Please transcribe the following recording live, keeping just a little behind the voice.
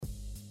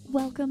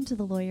Welcome to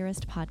the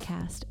Lawyerist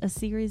Podcast, a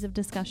series of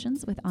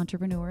discussions with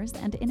entrepreneurs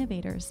and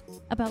innovators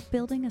about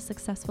building a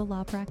successful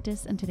law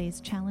practice in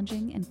today's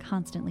challenging and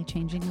constantly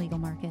changing legal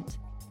market.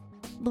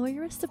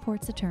 Lawyerist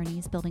supports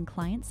attorneys building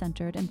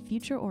client-centered and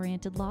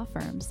future-oriented law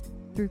firms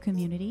through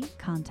community,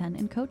 content,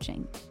 and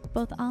coaching,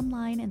 both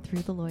online and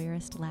through the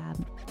Lawyerist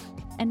Lab.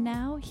 And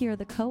now, here are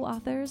the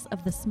co-authors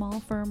of the Small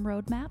Firm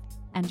Roadmap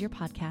and your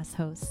podcast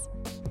hosts.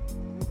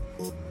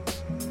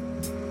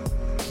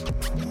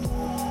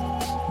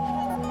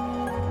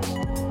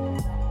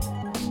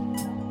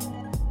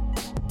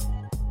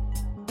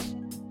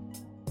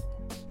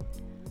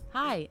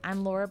 Hi,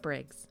 I'm Laura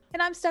Briggs.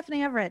 And I'm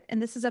Stephanie Everett,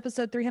 and this is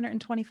episode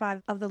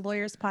 325 of the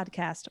Lawyers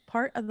Podcast,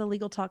 part of the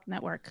Legal Talk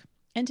Network.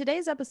 In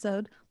today's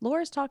episode,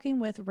 Laura's talking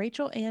with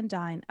Rachel Ann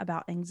Dine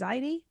about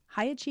anxiety,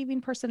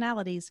 high-achieving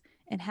personalities,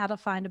 and how to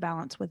find a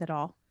balance with it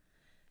all.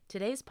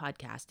 Today's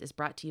podcast is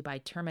brought to you by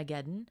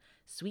Termageddon,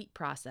 Sweet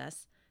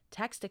Process,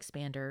 Text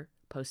Expander,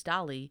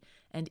 Postali,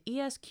 and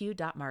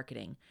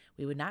ESQ.marketing.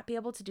 We would not be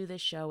able to do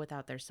this show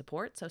without their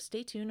support, so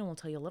stay tuned and we'll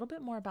tell you a little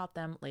bit more about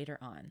them later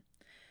on.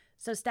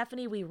 So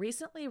Stephanie, we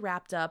recently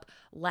wrapped up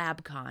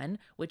LabCon,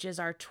 which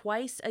is our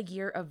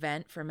twice-a-year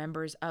event for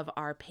members of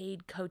our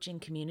paid coaching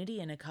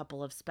community and a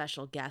couple of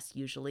special guests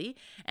usually.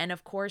 And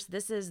of course,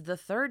 this is the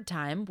third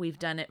time we've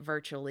done it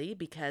virtually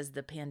because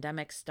the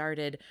pandemic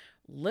started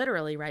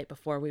literally right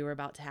before we were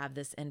about to have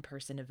this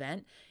in-person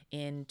event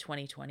in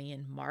 2020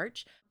 in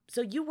March. So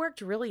you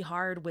worked really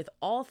hard with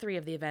all three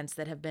of the events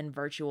that have been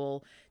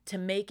virtual to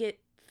make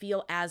it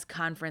feel as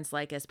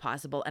conference-like as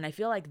possible. And I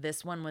feel like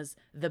this one was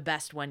the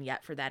best one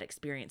yet for that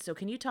experience. So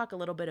can you talk a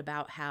little bit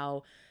about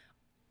how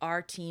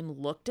our team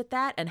looked at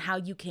that and how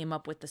you came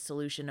up with the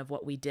solution of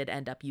what we did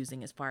end up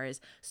using as far as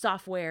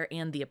software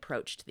and the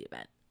approach to the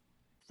event?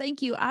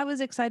 Thank you. I was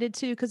excited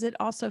too, because it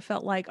also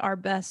felt like our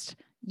best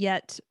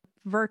yet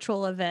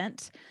virtual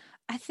event.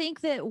 I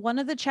think that one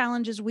of the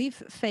challenges we've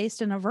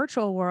faced in a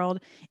virtual world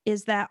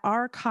is that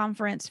our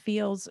conference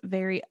feels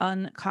very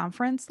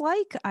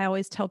unconference-like. I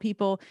always tell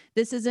people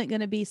this isn't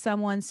going to be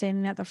someone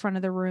standing at the front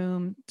of the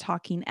room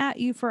talking at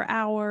you for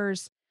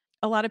hours.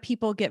 A lot of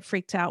people get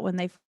freaked out when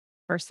they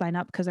first sign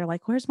up because they're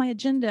like, where's my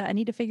agenda? I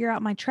need to figure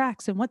out my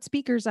tracks and what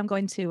speakers I'm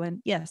going to.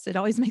 And yes, it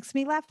always makes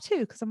me laugh too,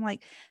 because I'm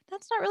like,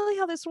 that's not really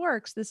how this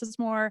works. This is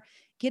more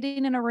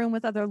getting in a room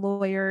with other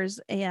lawyers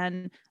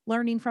and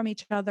learning from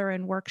each other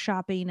and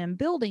workshopping and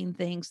building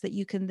things that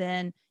you can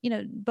then,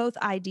 both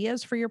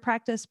ideas for your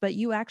practice, but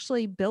you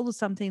actually build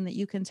something that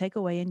you can take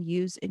away and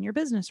use in your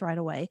business right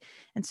away.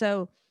 And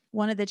so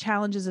one of the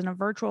challenges in a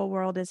virtual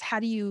world is how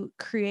do you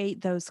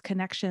create those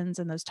connections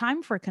and those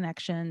time for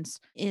connections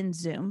in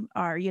Zoom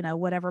or,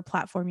 whatever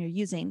platform you're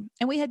using.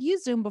 And we had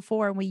used Zoom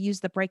before and we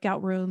used the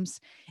breakout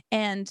rooms,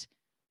 and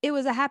it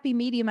was a happy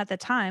medium at the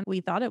time. We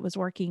thought it was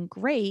working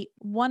great.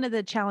 One of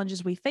the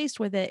challenges we faced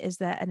with it is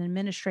that an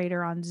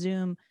administrator on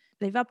Zoom,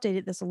 they've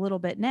updated this a little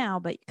bit now,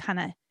 but kind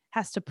of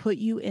has to put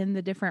you in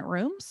the different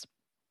rooms.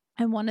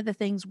 And one of the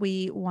things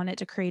we wanted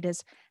to create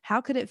is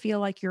how could it feel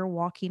like you're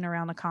walking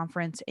around a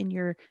conference and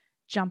you're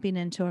jumping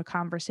into a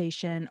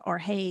conversation, or,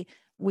 hey,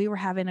 we were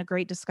having a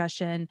great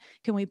discussion.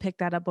 Can we pick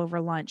that up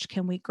over lunch?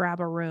 Can we grab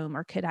a room,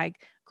 or could I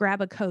grab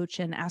a coach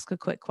and ask a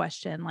quick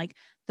question? Like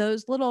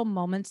those little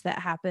moments that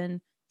happen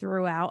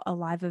throughout a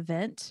live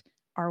event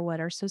are what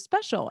are so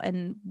special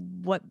and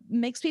what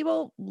makes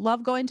people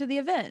love going to the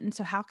event. And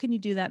so how can you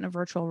do that in a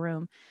virtual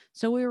room?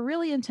 So we were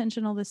really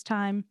intentional this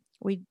time.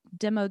 We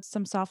demoed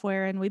some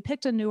software and we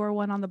picked a newer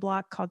one on the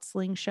block called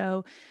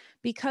Slingshow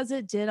because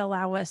it did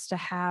allow us to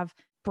have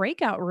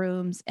breakout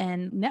rooms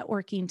and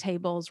networking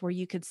tables where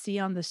you could see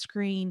on the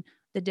screen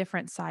the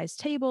different size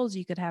tables.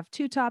 You could have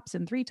 2 tops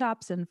and 3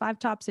 tops and 5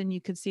 tops, and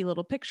you could see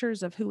little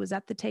pictures of who was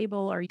at the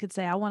table, or you could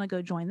say, I want to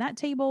go join that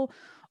table,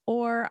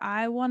 or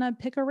I want to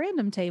pick a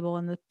random table,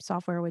 and the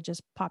software would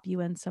just pop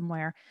you in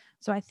somewhere.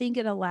 So I think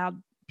it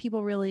allowed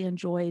people really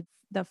enjoyed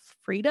the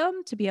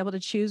freedom to be able to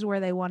choose where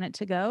they want it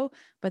to go,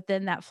 but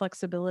then that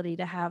flexibility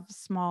to have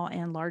small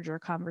and larger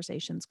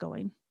conversations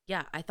going.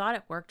 Yeah, I thought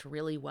it worked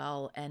really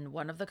well. And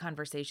one of the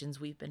conversations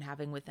we've been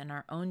having within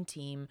our own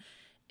team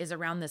is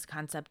around this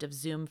concept of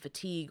Zoom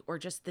fatigue, or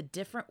just the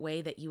different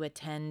way that you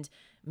attend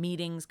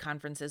meetings,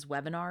 conferences,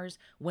 webinars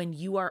when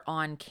you are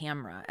on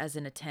camera as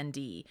an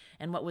attendee.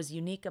 And what was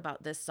unique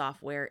about this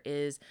software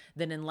is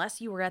that unless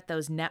you were at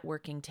those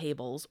networking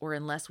tables, or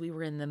unless we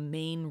were in the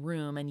main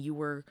room and you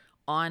were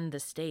on the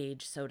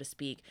stage, so to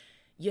speak,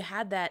 you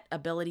had that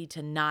ability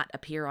to not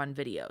appear on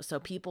video. So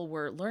people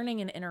were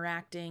learning and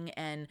interacting,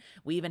 and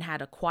we even had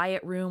a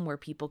quiet room where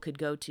people could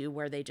go to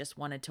where they just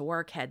wanted to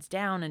work heads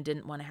down and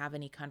didn't want to have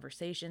any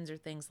conversations or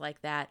things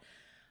like that.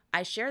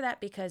 I share that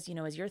because,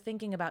 as you're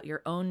thinking about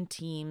your own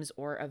teams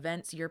or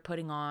events you're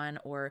putting on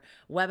or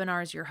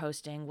webinars you're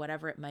hosting,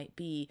 whatever it might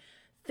be,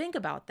 think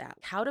about that.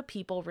 How do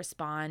people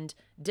respond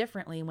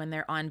differently when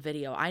they're on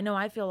video? I know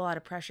I feel a lot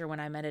of pressure when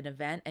I'm at an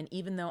event, and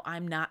even though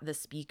I'm not the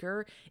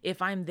speaker,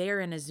 if I'm there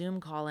in a Zoom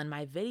call and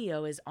my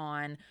video is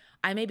on,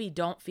 I maybe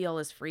don't feel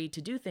as free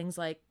to do things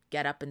like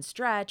get up and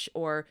stretch.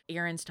 Or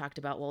Erin's talked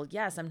about, well,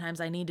 yeah, sometimes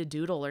I need to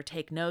doodle or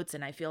take notes,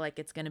 and I feel like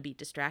it's going to be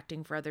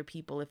distracting for other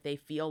people if they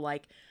feel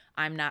like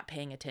I'm not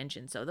paying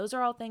attention. So those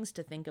are all things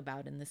to think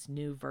about in this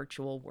new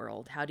virtual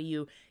world. How do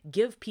you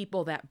give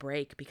people that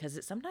break? Because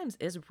it sometimes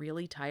is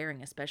really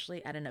tiring,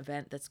 especially at an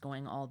event that's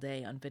going all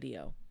day on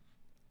video.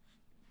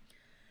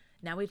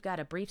 Now we've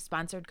got a brief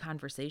sponsored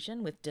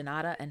conversation with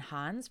Donata and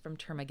Hans from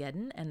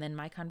Termageddon, and then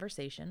my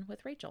conversation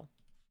with Rachel.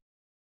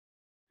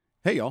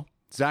 Hey y'all,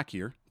 Zach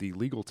here, the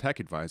legal tech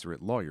advisor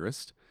at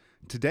Lawyerist.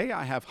 Today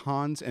I have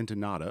Hans and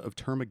Donata of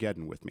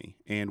Termageddon with me,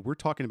 and we're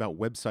talking about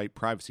website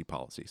privacy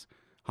policies.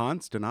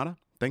 Hans, Donata,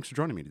 thanks for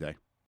joining me today.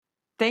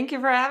 Thank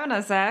you for having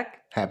us,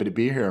 Zach. Happy to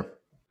be here.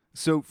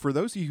 So for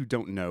those of you who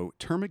don't know,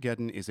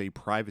 Termageddon is a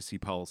privacy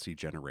policy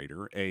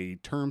generator, a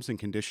terms and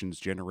conditions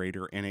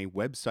generator, and a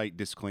website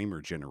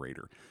disclaimer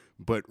generator.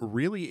 But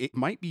really, it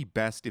might be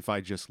best if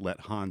I just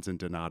let Hans and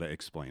Donata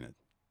explain it.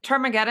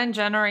 Termageddon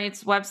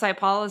generates website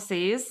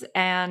policies,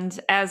 and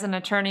as an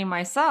attorney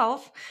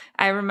myself,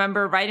 I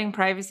remember writing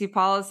privacy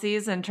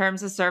policies and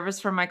terms of service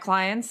for my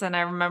clients, and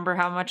I remember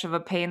how much of a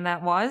pain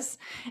that was.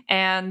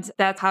 And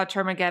that's how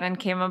Termageddon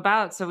came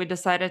about. So we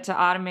decided to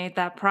automate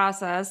that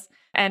process.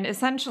 And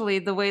essentially,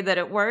 the way that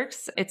it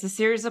works, it's a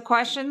series of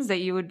questions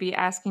that you would be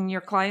asking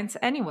your clients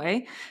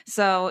anyway.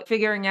 So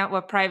figuring out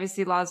what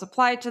privacy laws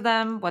apply to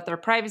them, what their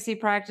privacy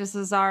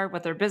practices are,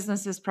 what their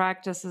business's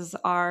practices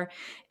are.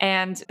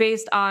 And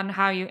based on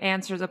how you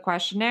answer the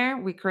questionnaire,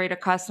 we create a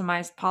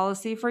customized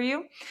policy for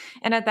you.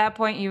 And at that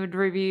point, you would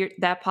review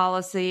that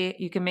policy.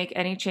 You can make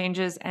any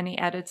changes, any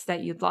edits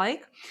that you'd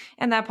like.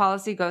 And that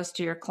policy goes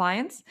to your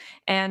clients.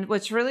 And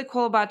what's really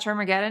cool about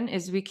Termageddon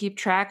is we keep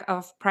track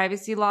of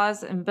privacy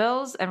laws and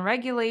bills and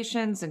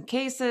regulations and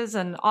cases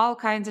and all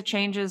kinds of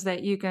changes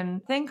that you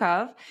can think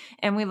of.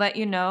 And we let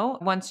you know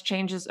once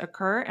changes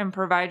occur and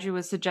provide you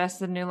with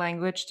suggested new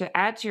language to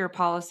add to your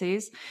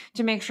policies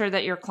to make sure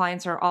that your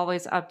clients are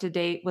always up to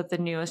date with the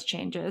newest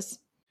changes.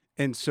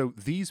 And so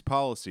these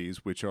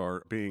policies, which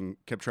are being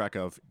kept track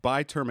of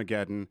by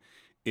Termageddon,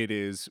 it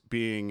is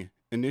being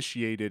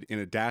initiated in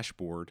a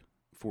dashboard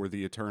for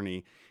the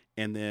attorney.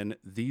 And then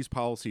these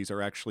policies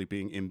are actually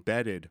being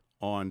embedded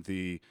on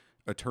the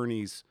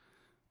attorney's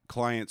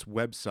client's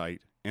website,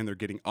 and they're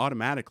getting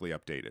automatically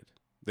updated.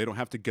 They don't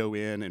have to go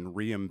in and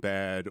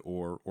re-embed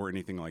or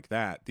anything like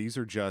that. These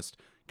are just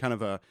kind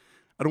of a,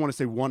 I don't want to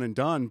say one and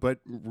done, but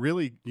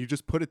really you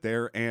just put it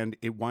there and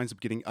it winds up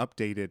getting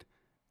updated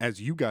as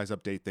you guys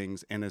update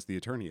things and as the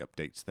attorney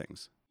updates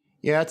things.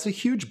 Yeah, it's a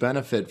huge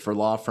benefit for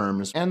law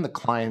firms and the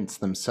clients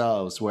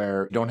themselves,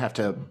 where you don't have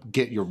to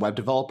get your web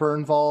developer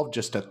involved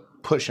just to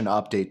push an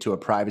update to a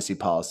privacy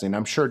policy. And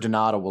I'm sure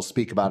Donata will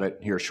speak about it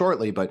here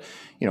shortly, but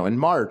in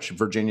March,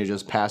 Virginia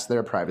just passed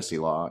their privacy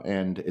law,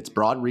 and it's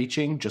broad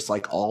reaching, just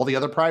like all the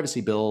other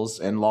privacy bills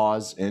and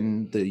laws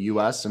in the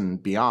US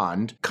and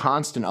beyond.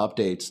 Constant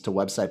updates to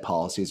website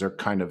policies are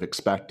kind of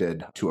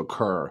expected to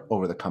occur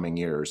over the coming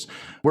years.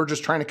 We're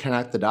just trying to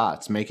connect the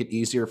dots, make it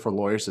easier for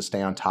lawyers to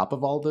stay on top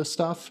of all this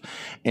stuff,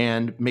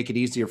 and make it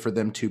easier for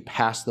them to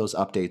pass those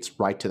updates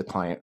right to the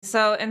client.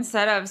 So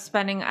instead of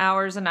spending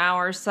hours and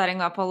hours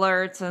setting up alerts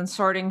and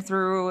sorting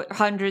through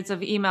hundreds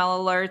of email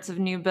alerts of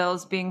new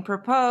bills being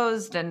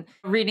proposed and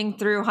reading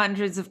through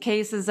hundreds of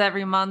cases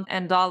every month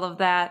and all of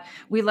that,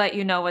 we let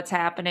you know what's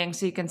happening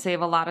so you can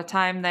save a lot of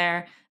time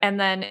there. And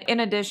then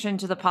in addition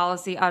to the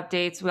policy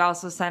updates, we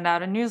also send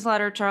out a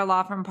newsletter to our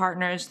law firm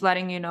partners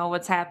letting you know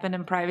what's happened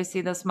in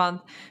privacy this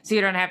month, so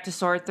you don't have to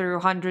sort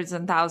through hundreds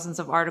and thousands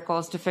of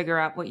articles to figure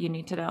out what you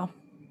need to know.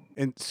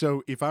 And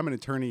so if I'm an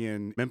attorney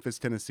in Memphis,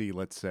 Tennessee,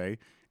 let's say,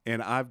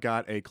 and I've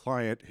got a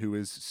client who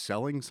is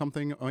selling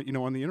something,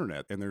 on the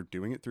internet, and they're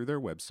doing it through their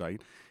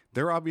website,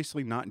 they're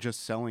obviously not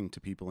just selling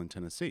to people in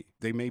Tennessee.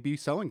 They may be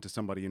selling to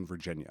somebody in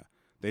Virginia.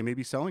 They may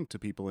be selling to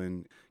people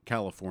in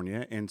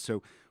California. And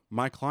so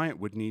my client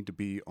would need to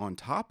be on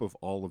top of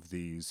all of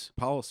these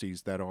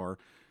policies that are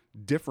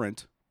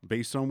different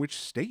based on which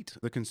state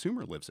the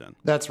consumer lives in.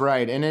 That's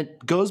right. And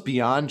it goes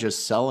beyond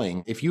just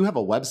selling. If you have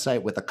a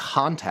website with a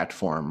contact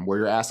form where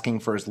you're asking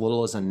for as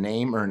little as a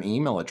name or an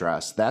email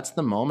address, that's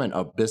the moment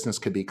a business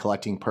could be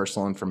collecting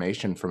personal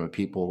information from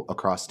people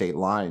across state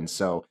lines.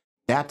 So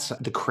that's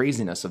the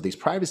craziness of these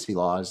privacy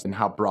laws and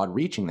how broad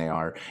reaching they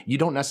are. You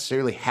don't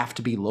necessarily have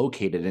to be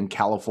located in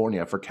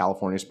California for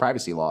California's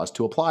privacy laws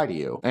to apply to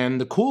you. And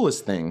the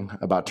coolest thing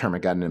about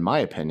Termageddon, in my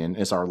opinion,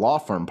 is our law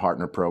firm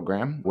partner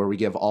program, where we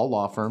give all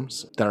law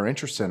firms that are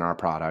interested in our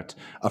product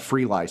a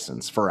free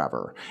license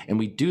forever. And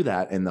we do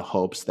that in the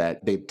hopes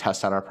that they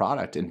test out our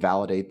product and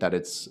validate that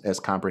it's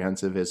as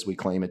comprehensive as we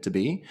claim it to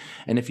be.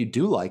 And if you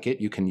do like it,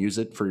 you can use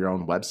it for your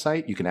own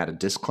website. You can add a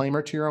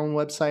disclaimer to your own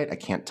website. I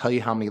can't tell you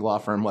how many law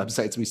firm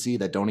websites we see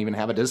that don't even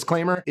have a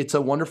disclaimer. It's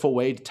a wonderful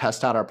way to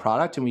test out our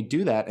product, and we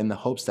do that in the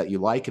hopes that you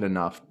like it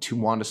enough to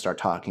want to start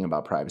talking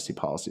about privacy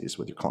policies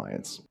with your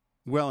clients.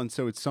 Well, and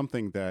so it's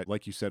something that,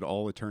 like you said,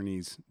 all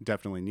attorneys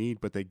definitely need,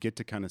 but they get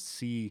to kind of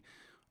see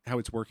how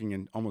it's working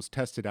and almost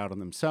test it out on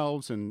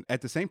themselves. And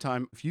at the same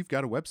time, if you've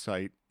got a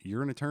website,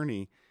 you're an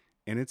attorney,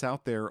 and it's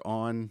out there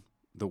on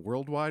the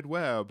World Wide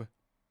Web,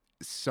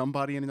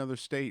 somebody in another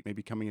state may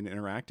be coming and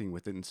interacting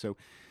with it. And so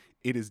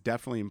it is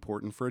definitely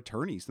important for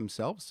attorneys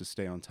themselves to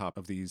stay on top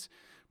of these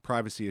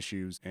privacy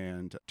issues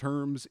and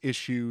terms,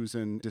 issues,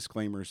 and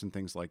disclaimers and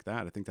things like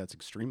that. I think that's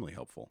extremely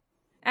helpful.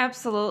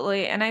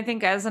 Absolutely. And I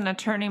think as an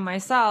attorney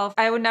myself,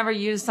 I would never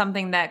use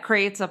something that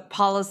creates a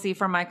policy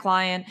for my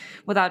client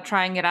without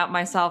trying it out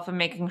myself and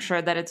making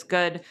sure that it's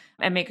good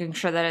and making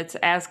sure that it's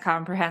as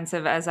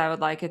comprehensive as I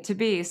would like it to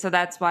be. So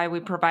that's why we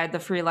provide the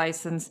free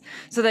license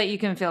so that you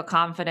can feel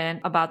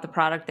confident about the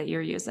product that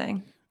you're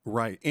using.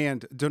 Right.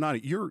 And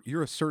Donati,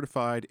 you're a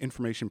certified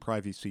information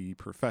privacy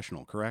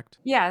professional, correct?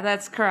 Yeah,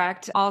 that's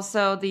correct.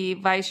 Also the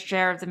vice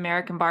chair of the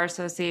American Bar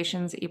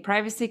Association's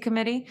e-privacy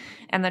committee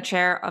and the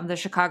chair of the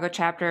Chicago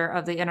chapter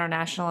of the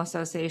International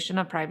Association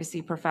of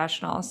Privacy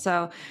Professionals.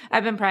 So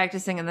I've been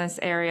practicing in this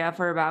area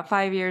for about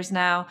 5 years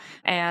now.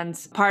 And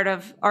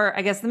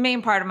the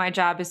main part of my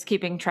job is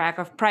keeping track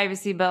of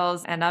privacy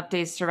bills and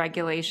updates to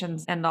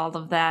regulations and all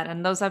of that.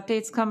 And those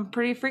updates come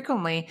pretty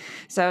frequently.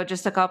 So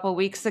just a couple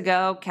weeks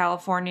ago,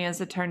 California's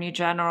Attorney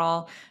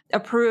General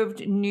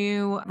approved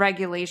new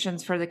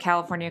regulations for the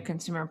California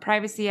Consumer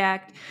Privacy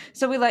Act.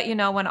 So we let you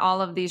know when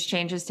all of these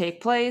changes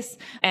take place,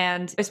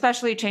 and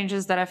especially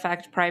changes that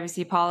affect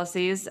privacy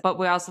policies, but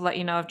we also let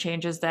you know of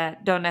changes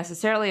that don't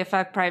necessarily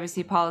affect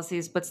privacy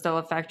policies, but still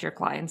affect your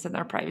clients and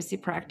their privacy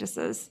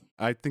practices.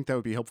 I think that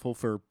would be helpful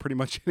for pretty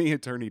much any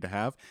attorney to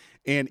have.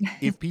 And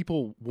if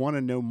people want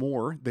to know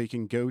more, they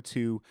can go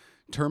to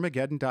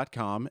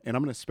termageddon.com, and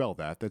I'm going to spell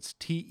that. That's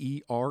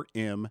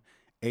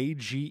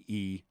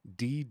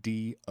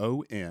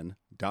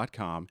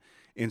TermAgeddon.com,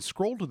 and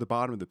scroll to the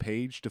bottom of the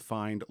page to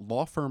find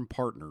law firm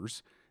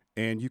partners,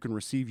 and you can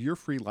receive your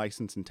free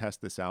license and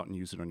test this out and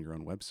use it on your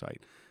own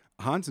website.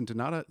 Hans and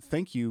Donata,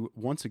 thank you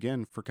once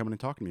again for coming and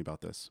talking to me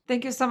about this.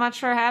 Thank you so much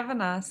for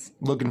having us.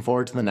 Looking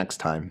forward to the next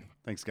time.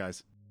 Thanks,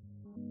 guys.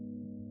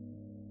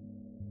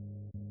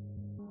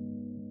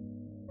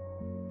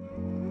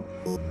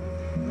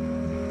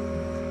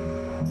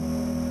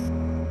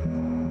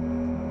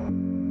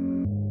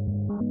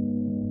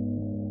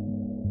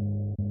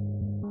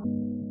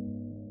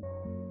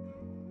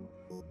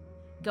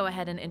 Go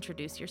ahead and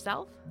introduce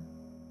yourself.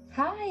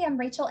 Hi, I'm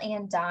Rachel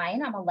Ann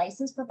Dine. I'm a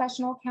licensed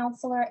professional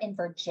counselor in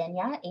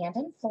Virginia and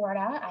in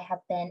Florida. I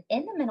have been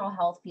in the mental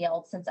health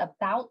field since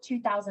about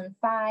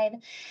 2005.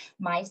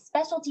 My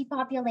specialty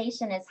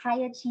population is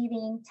high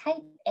achieving,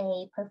 type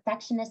A,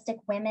 perfectionistic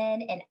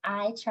women, and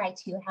I try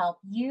to help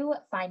you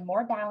find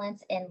more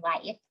balance in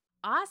life.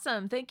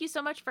 Awesome. Thank you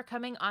so much for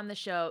coming on the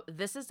show.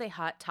 This is a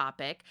hot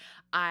topic.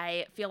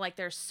 I feel like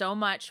there's so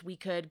much we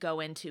could go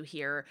into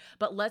here,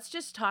 but let's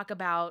just talk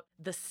about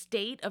the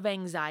state of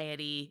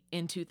anxiety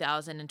in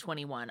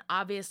 2021.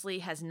 Obviously,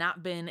 has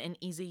not been an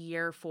easy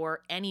year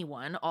for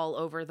anyone all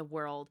over the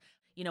world.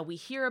 You know, we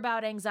hear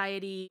about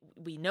anxiety.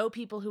 We know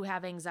people who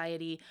have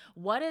anxiety.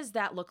 What does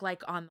that look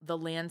like on the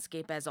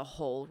landscape as a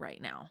whole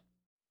right now?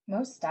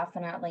 Most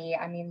definitely.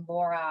 I mean,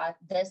 Laura,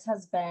 this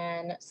has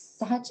been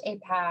such a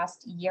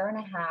past year and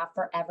a half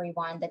for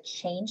everyone. The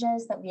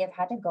changes that we have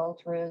had to go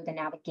through, the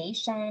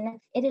navigation,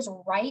 it is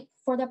ripe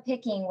for the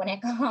picking when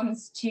it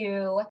comes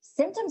to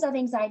symptoms of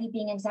anxiety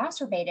being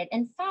exacerbated.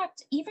 In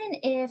fact, even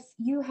if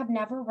you have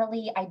never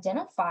really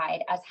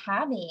identified as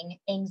having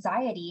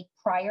anxiety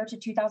prior to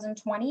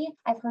 2020,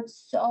 I've heard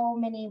so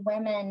many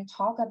women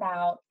talk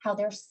about how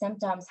their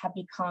symptoms have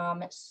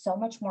become so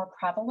much more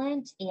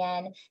prevalent,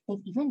 and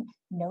they've even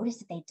noticed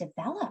that they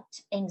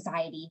developed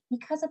anxiety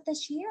because of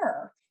this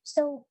year.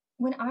 So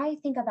when I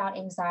think about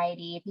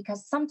anxiety,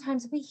 because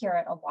sometimes we hear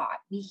it a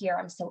lot, we hear,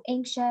 I'm so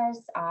anxious,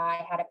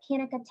 I had a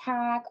panic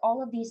attack,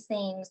 all of these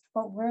things,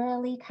 but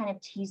really kind of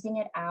teasing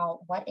it out,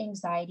 what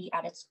anxiety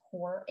at its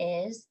core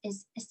is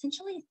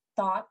essentially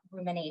thought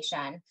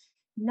rumination.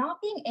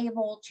 Not being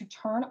able to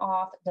turn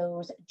off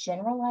those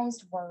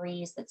generalized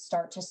worries that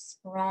start to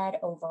spread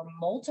over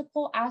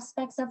multiple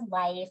aspects of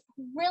life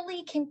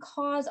really can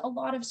cause a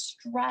lot of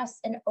stress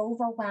and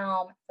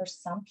overwhelm. For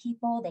some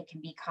people, they can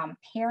become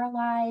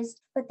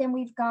paralyzed. But then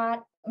we've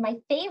got my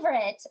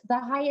favorite, the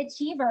high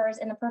achievers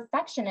and the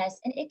perfectionists,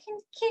 and it can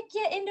kick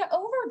you into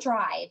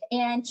overdrive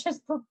and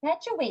just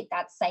perpetuate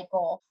that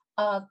cycle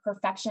of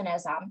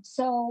perfectionism.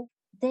 So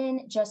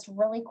then just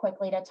really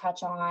quickly to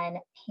touch on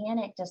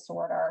panic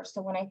disorder.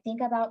 So when I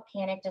think about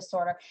panic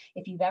disorder,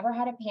 if you've ever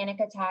had a panic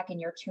attack and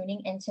you're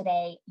tuning in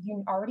today,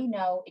 you already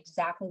know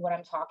exactly what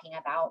I'm talking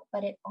about,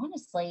 but it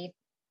honestly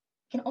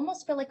can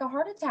almost feel like a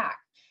heart attack.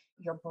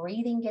 Your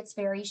breathing gets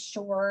very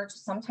short.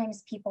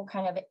 Sometimes people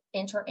kind of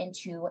enter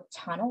into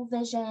tunnel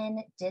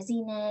vision,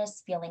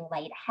 dizziness, feeling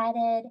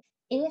lightheaded.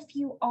 If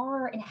you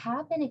are and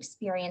have been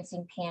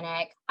experiencing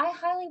panic, I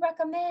highly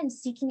recommend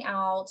seeking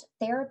out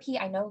therapy.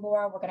 I know,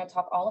 Laura, we're going to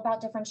talk all about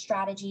different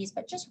strategies,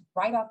 but just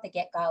right off the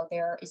get-go,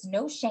 there is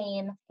no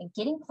shame in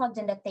getting plugged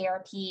into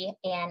therapy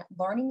and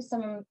learning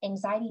some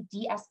anxiety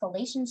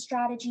de-escalation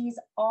strategies,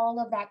 all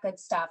of that good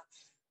stuff.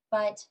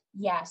 But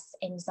yes,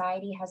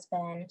 anxiety has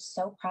been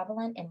so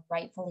prevalent, and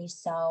rightfully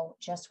so,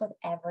 just with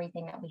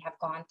everything that we have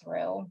gone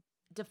through.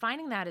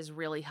 Defining that is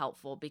really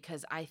helpful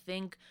because I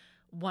think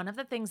one of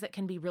the things that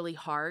can be really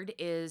hard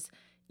is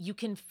you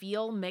can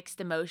feel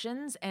mixed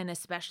emotions. And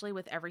especially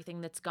with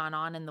everything that's gone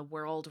on in the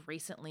world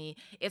recently,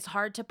 it's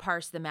hard to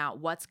parse them out.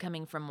 What's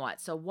coming from what?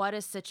 So what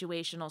is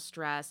situational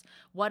stress?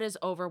 What is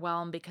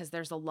overwhelm because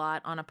there's a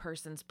lot on a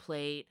person's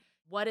plate?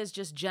 What is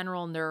just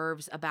general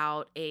nerves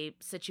about a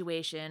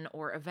situation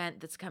or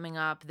event that's coming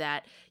up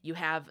that you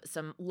have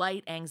some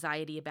light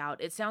anxiety about?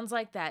 It sounds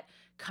like that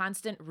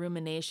constant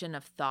rumination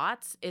of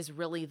thoughts is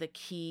really the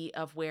key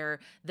of where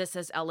this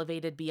has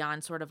elevated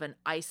beyond sort of an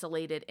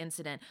isolated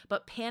incident.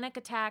 But panic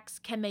attacks,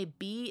 can they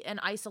be an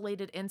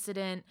isolated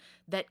incident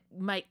that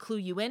might clue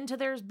you into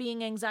there's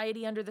being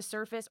anxiety under the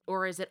surface?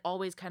 Or is it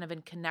always kind of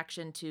in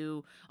connection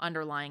to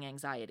underlying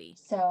anxiety?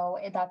 So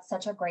that's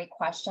such a great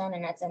question.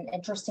 And it's an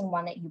interesting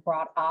one that you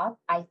brought up.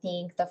 I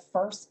think the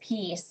first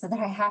piece that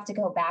I have to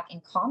go back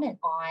and comment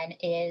on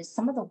is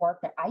some of the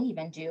work that I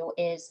even do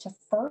is to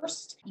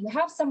first, you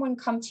have someone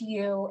come to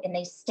you and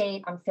they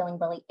state, I'm feeling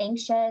really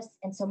anxious.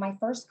 And so my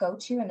first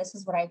go-to, and this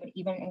is what I would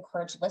even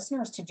encourage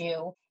listeners to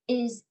do,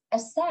 is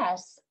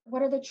assess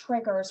what are the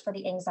triggers for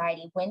the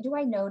anxiety. When do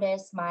I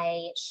notice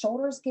my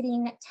shoulders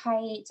getting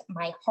tight,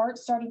 my heart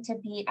starting to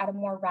beat at a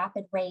more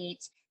rapid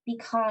rate?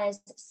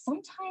 Because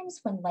sometimes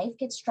when life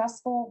gets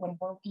stressful, when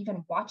we're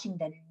even watching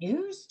the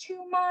news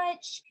too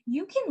much,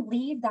 you can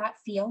leave that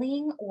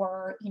feeling.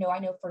 Or, I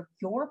know for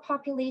your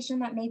population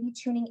that may be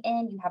tuning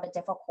in, you have a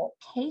difficult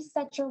case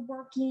that you're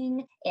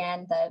working,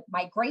 and the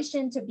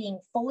migration to being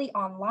fully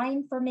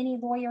online for many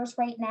lawyers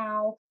right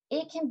now,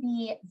 it can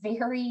be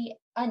very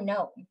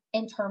unknown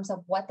in terms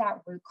of what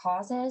that root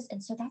cause is.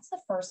 And so that's the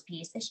first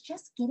piece, is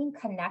just getting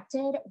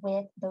connected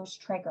with those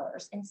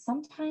triggers. And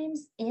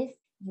sometimes if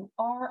you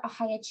are a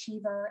high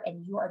achiever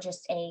and you are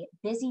just a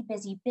busy,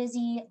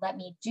 let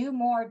me do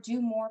more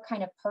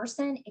kind of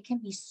person, it can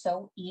be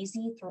so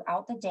easy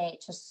throughout the day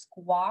to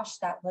squash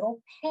that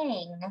little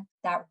pang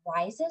that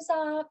rises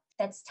up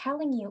that's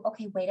telling you,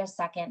 okay, wait a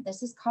second,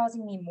 this is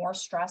causing me more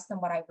stress than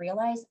what I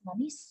realized. Let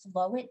me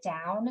slow it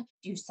down,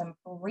 do some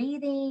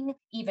breathing,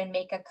 even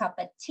make a cup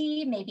of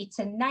tea. Maybe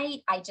tonight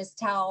I just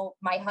tell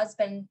my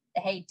husband,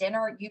 hey,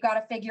 dinner, you got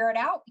to figure it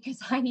out because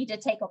I need to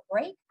take a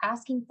break,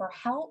 asking for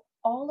help,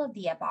 all of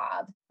the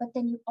above. But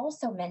then you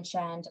also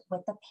mentioned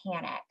with the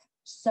panic.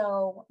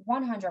 So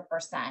 100%,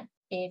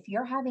 if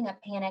you're having a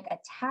panic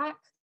attack,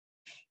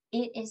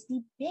 it is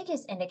the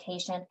biggest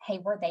indication, hey,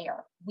 we're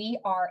there. We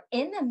are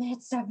in the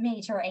midst of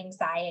major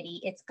anxiety.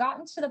 It's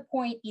gotten to the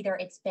point, either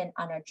it's been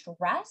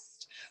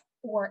unaddressed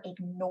or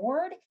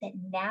ignored, that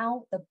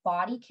now the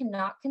body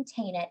cannot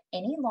contain it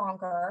any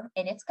longer,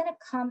 and it's going to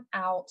come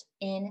out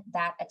in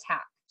that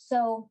attack.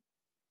 So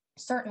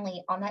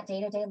certainly on that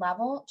day-to-day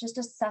level, just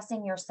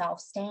assessing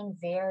yourself, staying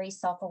very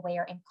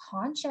self-aware and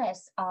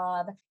conscious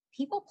of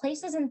people,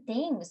 places, and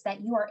things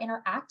that you are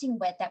interacting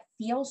with that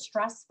feel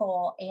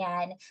stressful,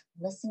 and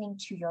listening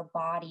to your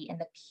body and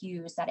the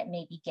cues that it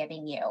may be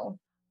giving you.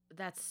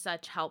 That's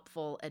such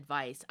helpful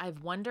advice.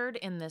 I've wondered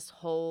in this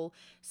whole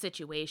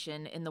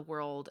situation in the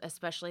world,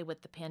 especially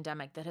with the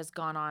pandemic that has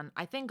gone on,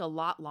 I think, a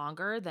lot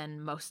longer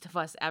than most of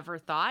us ever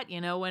thought.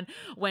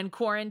 When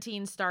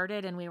quarantine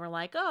started and we were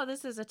like, oh,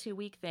 this is a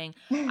 2-week thing.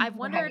 I've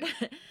wondered,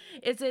 Right.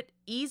 is it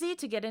easy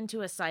to get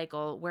into a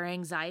cycle where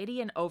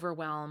anxiety and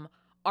overwhelm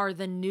are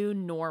the new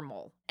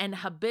normal? And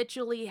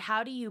habitually,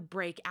 how do you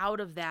break out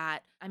of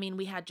that? I mean,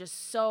 we had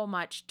just so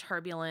much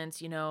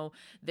turbulence.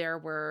 There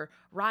were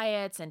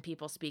riots and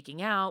people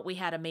speaking out. We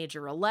had a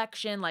major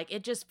election. Like,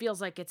 it just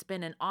feels like it's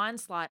been an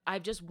onslaught.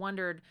 I've just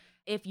wondered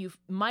if you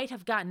might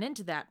have gotten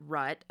into that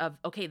rut of,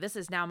 okay, this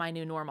is now my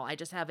new normal. I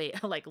just have a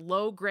like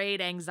low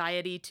grade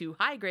anxiety to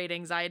high grade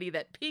anxiety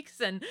that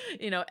peaks and,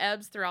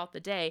 ebbs throughout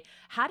the day.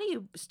 How do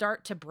you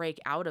start to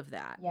break out of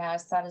that?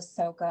 Yes, that is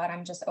so good.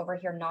 I'm just over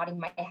here nodding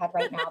my head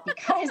right now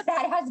because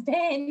that has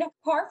been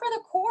par for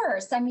the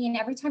course. I mean,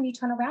 every time you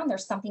turn around,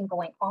 there's something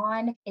going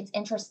on. It's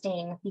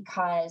interesting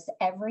because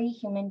every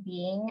human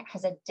being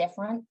has a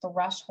different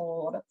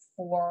threshold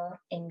for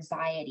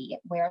anxiety,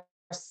 where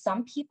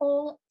some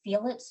people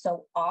feel it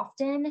so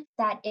often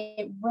that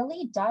it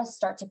really does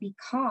start to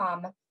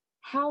become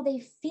how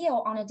they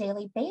feel on a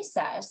daily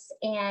basis.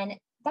 And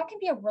that can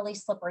be a really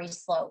slippery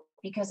slope,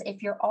 because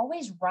if you're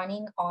always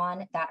running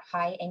on that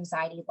high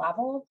anxiety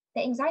level,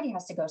 the anxiety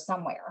has to go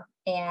somewhere.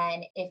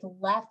 And if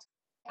left,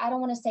 I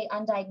don't want to say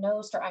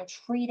undiagnosed or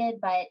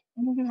untreated, but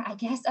I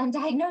guess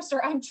undiagnosed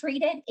or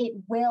untreated, it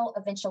will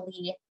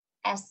eventually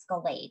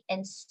escalate.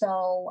 And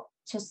so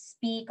to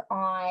speak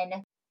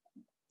on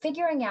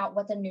figuring out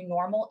what the new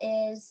normal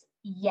is,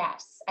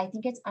 yes, I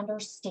think it's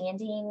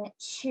understanding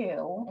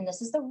too, and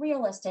this is the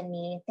realist in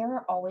me, there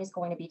are always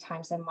going to be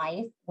times in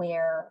life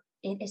where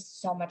it is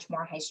so much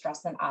more high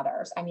stress than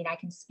others. I mean, I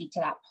can speak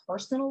to that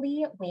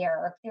personally,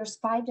 where there's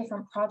 5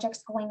 different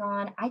projects going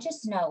on. I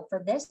just know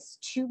for this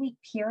 2-week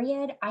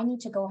period, I need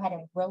to go ahead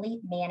and really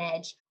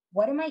manage,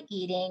 what am I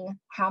eating?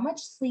 How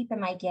much sleep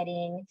am I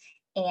getting?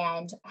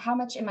 And how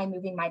much am I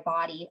moving my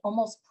body,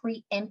 almost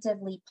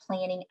preemptively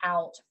planning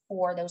out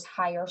for those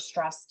higher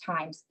stress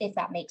times, if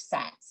that makes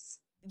sense.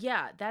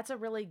 Yeah, that's a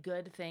really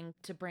good thing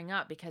to bring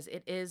up because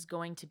it is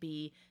going to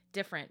be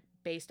different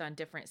based on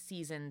different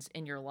seasons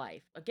in your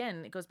life.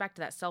 Again, it goes back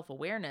to that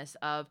self-awareness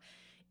of,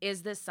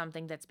 is this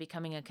something that's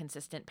becoming a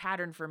consistent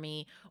pattern for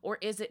me, or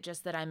is it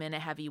just that I'm in a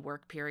heavy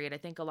work period? I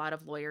think a lot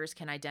of lawyers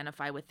can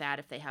identify with that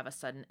if they have a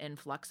sudden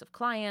influx of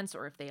clients,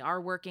 or if they are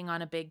working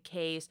on a big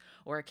case,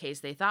 or a case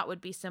they thought would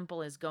be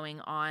simple is going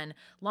on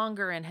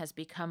longer and has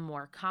become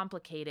more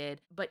complicated.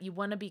 But you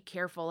want to be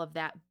careful of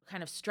that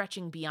kind of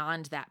stretching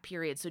beyond that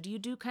period. So do you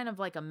do kind of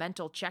like a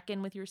mental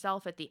check-in with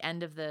yourself at the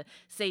end of the,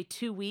 say,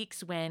 2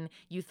 weeks when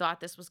you thought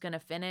this was going to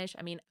finish?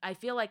 I mean, I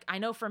feel like, I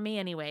know for me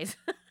anyways,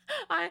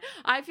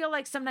 I feel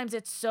like sometimes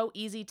it's so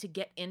easy to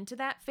get into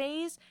that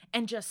phase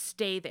and just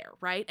stay there,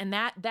 right? And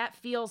that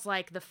feels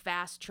like the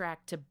fast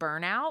track to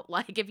burnout,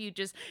 like if you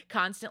just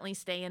constantly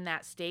stay in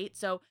that state.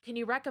 So can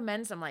you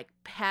recommend some like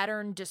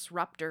pattern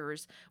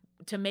disruptors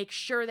to make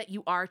sure that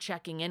you are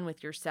checking in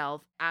with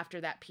yourself after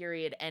that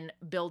period and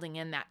building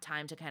in that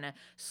time to kind of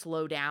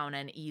slow down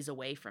and ease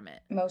away from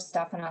it? Most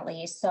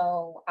definitely.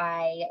 So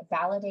I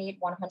validate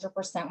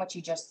 100% what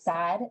you just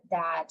said,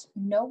 that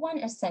no one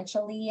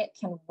essentially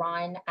can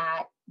run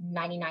at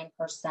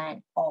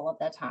 99% all of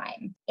the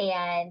time.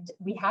 And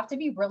we have to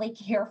be really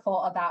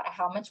careful about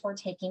how much we're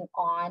taking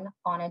on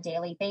a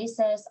daily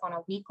basis, on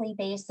a weekly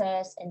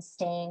basis, and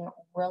staying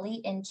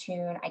really in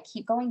tune. I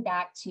keep going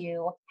back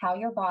to how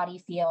your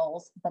body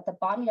feels, but the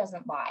body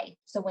doesn't lie.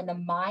 So when the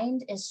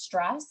mind is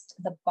stressed,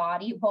 the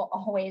body will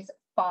always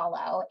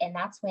follow. And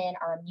that's when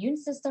our immune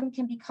system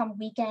can become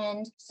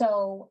weakened.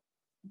 So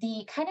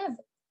the kind of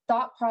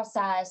thought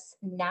process,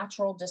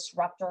 natural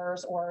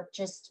disruptors, or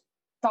just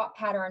thought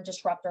pattern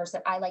disruptors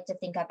that I like to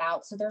think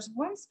about. So there's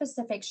one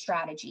specific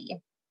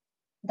strategy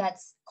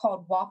that's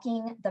called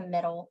walking the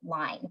middle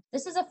line.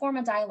 This is a form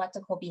of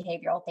dialectical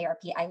behavioral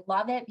therapy. I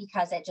love it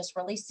because it just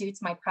really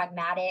suits my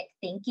pragmatic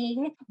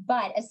thinking.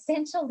 But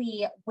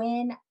essentially,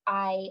 when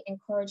I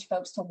encourage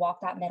folks to walk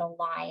that middle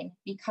line,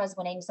 because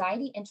when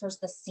anxiety enters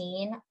the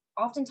scene,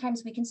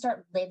 oftentimes we can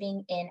start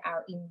living in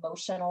our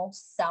emotional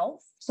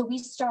self. So we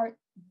start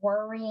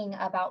worrying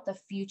about the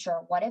future.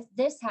 What if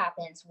this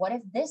happens? What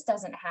if this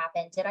doesn't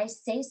happen? Did I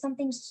say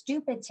something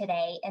stupid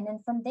today? And then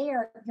from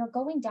there, you're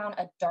going down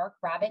a dark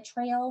rabbit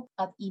trail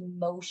of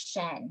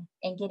emotion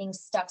and getting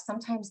stuck.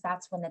 Sometimes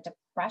that's when the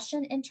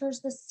depression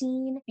enters the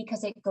scene,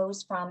 because it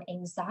goes from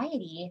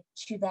anxiety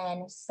to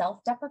then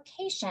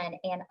self-deprecation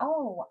and,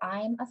 oh,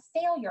 I'm a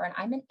failure and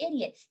I'm an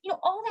idiot.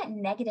 All that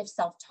negative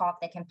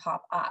self-talk that can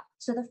pop up.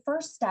 So the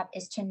first step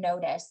is to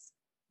notice,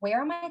 where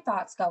are my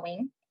thoughts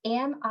going?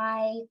 Am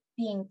I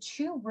being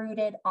too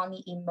rooted on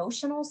the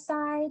emotional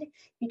side?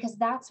 Because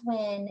that's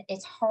when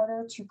it's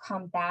harder to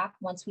come back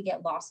once we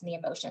get lost in the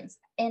emotions.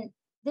 And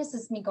this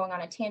is me going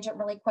on a tangent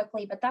really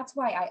quickly, but that's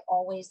why I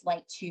always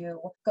like to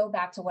go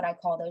back to what I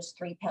call those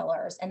 3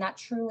 pillars. And that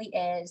truly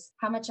is,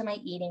 how much am I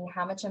eating?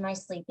 How much am I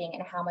sleeping?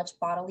 And how much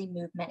bodily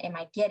movement am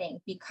I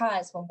getting?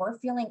 Because when we're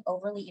feeling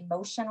overly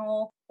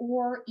emotional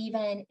or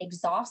even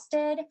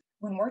exhausted,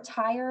 when we're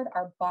tired,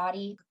 our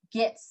body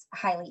gets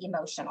highly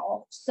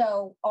emotional.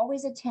 So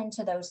always attend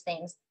to those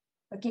things.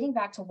 But getting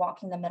back to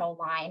walking the middle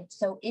line.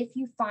 So if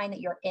you find that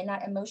you're in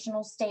that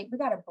emotional state, we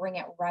got to bring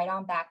it right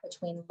on back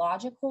between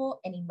logical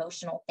and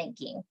emotional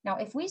thinking. Now,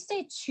 if we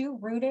stay too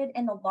rooted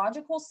in the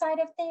logical side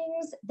of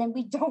things, then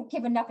we don't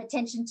give enough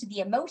attention to the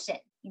emotion.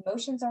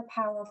 Emotions are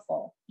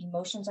powerful.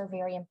 Emotions are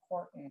very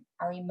important.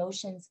 Our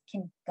emotions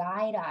can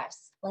guide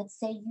us. Let's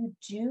say you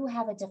do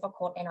have a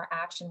difficult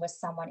interaction with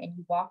someone and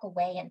you walk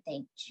away and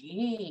think,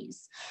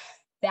 geez,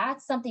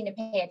 that's something to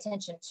pay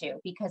attention to,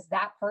 because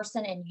that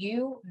person and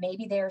you,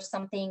 maybe there's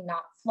something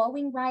not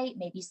flowing right.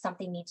 Maybe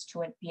something needs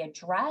to be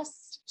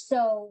addressed.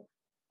 So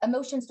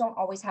emotions don't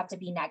always have to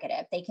be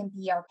negative. They can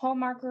be our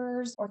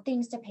hallmarkers or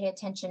things to pay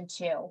attention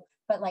to.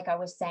 But like I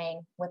was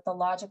saying, with the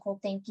logical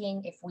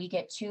thinking, if we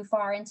get too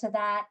far into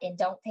that and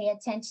don't pay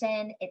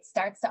attention, it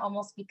starts to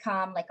almost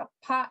become like a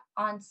pot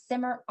on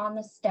simmer on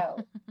the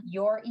stove.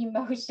 Your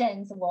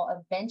emotions will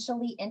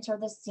eventually enter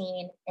the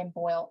scene and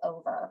boil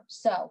over.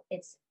 So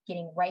it's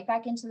getting right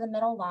back into the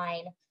middle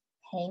line,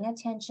 paying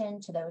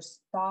attention to those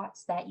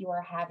thoughts that you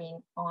are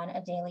having on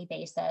a daily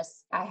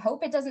basis. I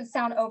hope it doesn't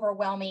sound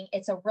overwhelming.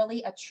 It's a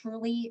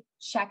truly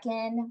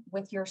check-in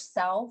with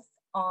yourself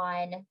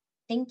on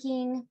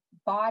thinking,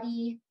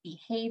 body,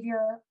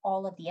 behavior,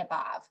 all of the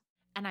above.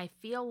 And I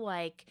feel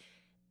like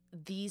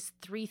these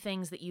 3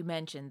 things that you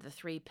mentioned, the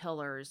 3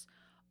 pillars,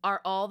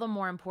 are all the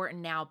more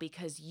important now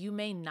because you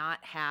may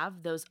not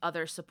have those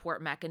other support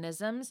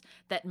mechanisms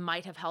that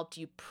might have helped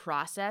you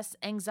process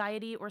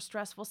anxiety or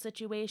stressful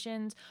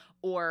situations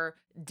or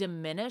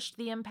diminished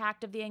the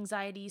impact of the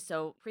anxiety.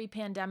 So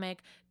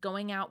pre-pandemic,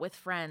 going out with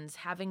friends,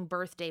 having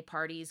birthday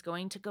parties,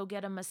 going to go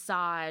get a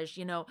massage,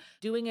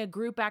 doing a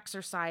group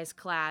exercise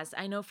class.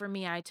 I know for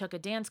me, I took a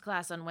dance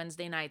class on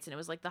Wednesday nights and it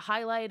was like the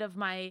highlight of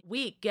my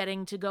week,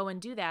 getting to go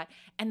and do that.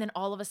 And then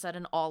all of a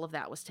sudden, all of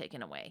that was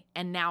taken away.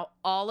 And now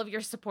all of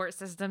your support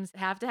systems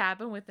have to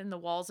happen within the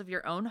walls of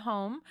your own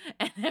home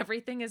and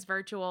everything is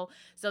virtual.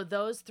 So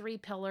those 3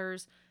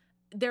 pillars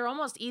they're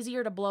almost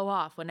easier to blow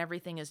off when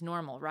everything is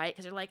normal, right?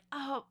 Because you're like,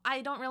 oh,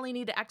 I don't really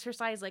need to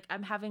exercise. Like,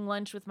 I'm having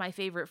lunch with my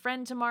favorite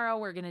friend tomorrow.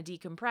 We're going to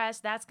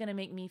decompress. That's going to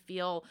make me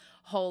feel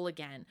whole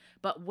again.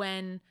 But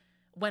when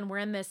we're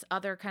in this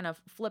other kind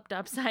of flipped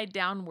upside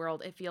down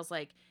world, it feels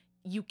like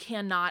you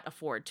cannot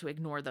afford to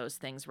ignore those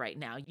things right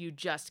now. You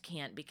just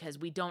can't, because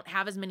we don't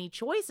have as many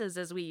choices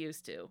as we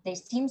used to. They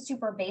seem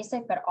super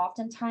basic, but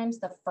oftentimes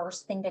the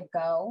first thing to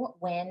go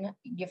when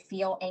you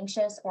feel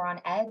anxious or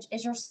on edge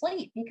is your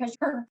sleep, because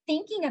you're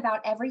thinking about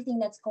everything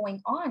that's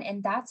going on.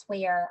 And that's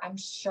where I'm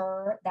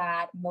sure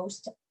that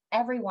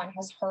everyone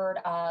has heard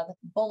of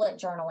bullet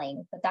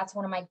journaling, but that's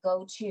one of my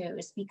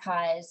go-tos,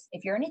 because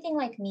if you're anything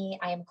like me,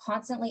 I am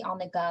constantly on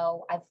the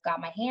go. I've got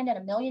my hand in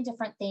a million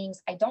different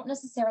things. I don't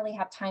necessarily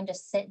have time to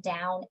sit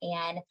down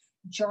and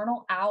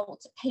journal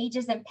out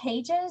pages and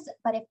pages,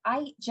 but if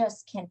I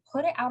just can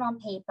put it out on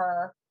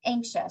paper,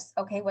 anxious,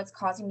 okay, what's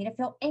causing me to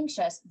feel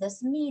anxious?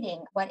 This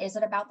meeting, what is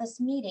it about this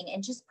meeting?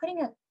 And just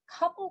putting a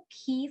couple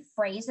key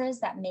phrases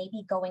that may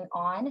be going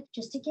on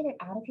just to get it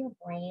out of your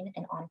brain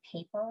and on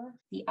paper.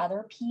 The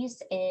other piece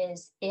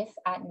is, if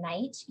at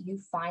night you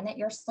find that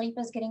your sleep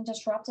is getting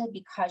disrupted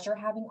because you're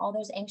having all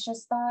those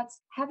anxious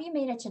thoughts, have you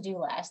made a to-do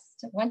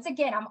list? Once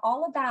again, I'm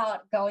all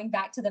about going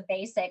back to the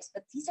basics,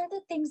 but these are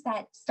the things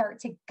that start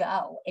to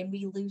go and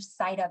we lose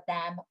sight of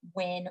them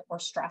when we're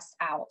stressed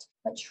out.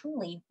 But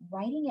truly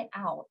writing it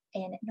out,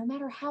 and no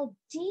matter how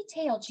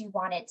detailed you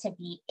want it to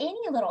be, any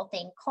little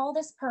thing, call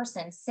this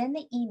person, send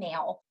the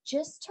email,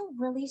 just to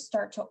really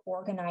start to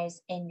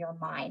organize in your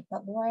mind.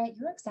 But Laura,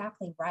 you're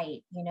exactly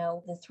right. You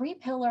know, the 3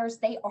 pillars,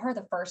 they are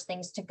the first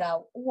things to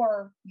go,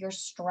 or you're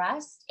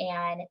stressed.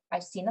 And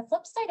I've seen the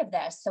flip side of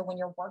this. So when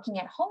you're working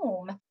at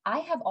home, I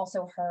have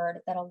also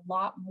heard that a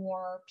lot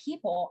more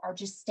people are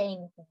just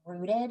staying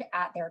rooted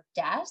at their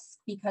desk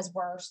because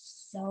we're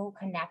so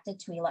connected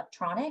to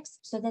electronics.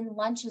 So then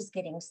lunch is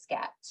getting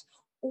skipped,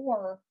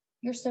 or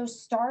you're so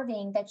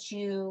starving that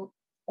you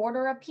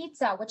order a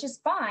pizza, which is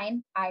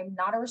fine. I'm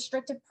not a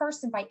restrictive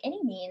person by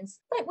any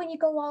means, but when you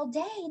go all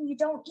day and you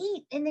don't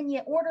eat and then you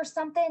order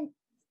something,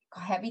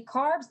 heavy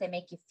carbs, they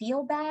make you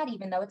feel bad,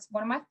 even though it's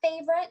one of my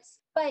favorites,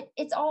 but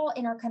it's all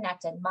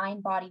interconnected,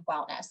 mind, body,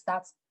 wellness.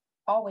 That's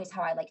always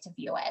how I like to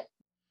view it.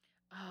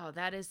 Oh,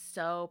 that is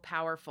so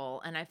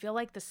powerful. And I feel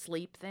like the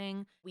sleep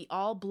thing, we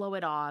all blow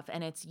it off.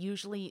 And it's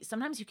usually,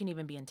 sometimes you can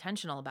even be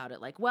intentional about it.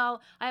 Like,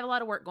 well, I have a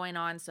lot of work going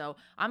on, so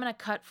I'm going to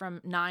cut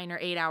from 9 or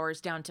 8 hours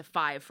down to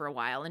 5 for a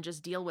while and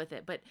just deal with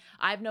it. But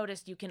I've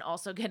noticed you can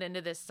also get into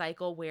this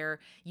cycle where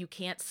you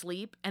can't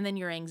sleep. And then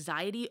your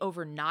anxiety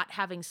over not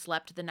having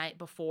slept the night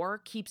before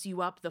keeps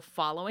you up the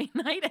following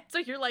night. And so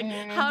you're like,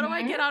 how do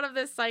I get out of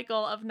this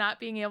cycle of not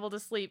being able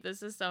to sleep?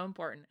 This is so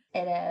important.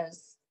 It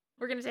is.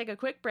 We're going to take a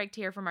quick break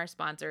to hear from our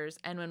sponsors,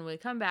 and when we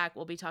come back,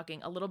 we'll be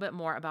talking a little bit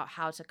more about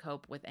how to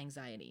cope with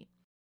anxiety.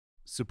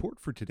 Support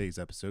for today's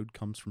episode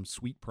comes from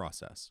Sweet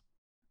Process.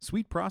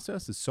 Sweet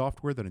Process is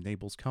software that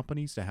enables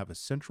companies to have a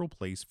central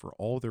place for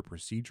all their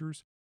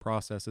procedures,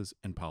 processes,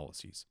 and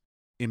policies.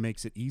 It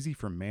makes it easy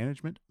for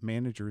management,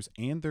 managers,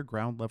 and their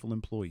ground-level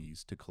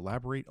employees to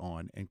collaborate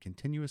on and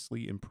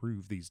continuously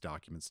improve these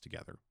documents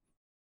together.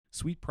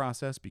 Sweet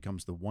Process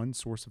becomes the one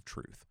source of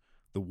truth,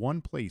 the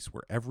one place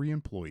where every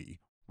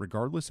employee,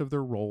 regardless of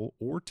their role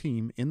or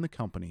team in the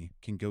company,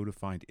 can go to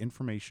find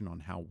information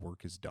on how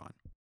work is done.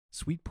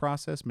 Sweet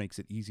Process makes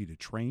it easy to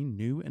train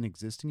new and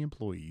existing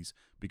employees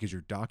because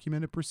your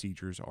documented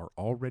procedures are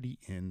already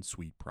in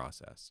Sweet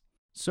Process.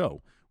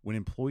 So, when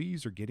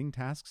employees are getting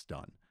tasks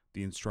done,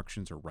 the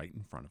instructions are right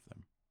in front of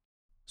them.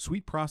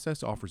 Sweet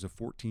Process offers a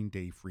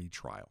 14-day free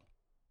trial,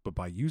 but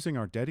by using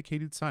our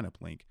dedicated sign-up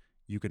link,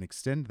 you can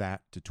extend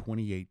that to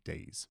 28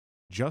 days.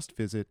 Just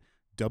visit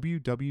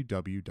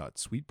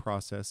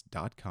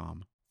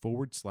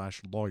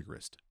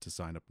www.sweetprocess.com/lawyerist to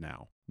sign up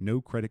now.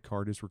 No credit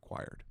card is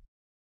required.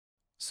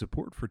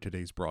 Support for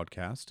today's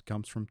broadcast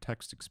comes from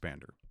Text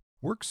Expander.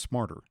 Work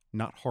smarter,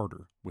 not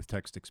harder, with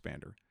Text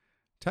Expander.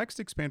 Text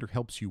Expander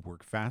helps you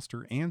work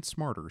faster and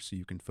smarter so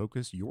you can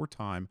focus your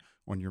time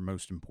on your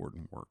most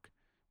important work.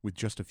 With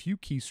just a few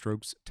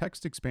keystrokes,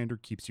 Text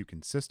Expander keeps you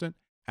consistent,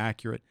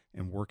 accurate,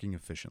 and working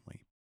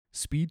efficiently.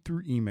 Speed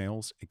through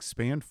emails,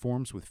 expand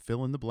forms with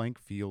fill-in-the-blank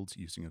fields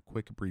using a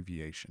quick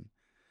abbreviation.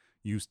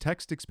 Use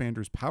Text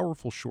Expander's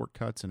powerful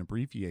shortcuts and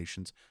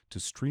abbreviations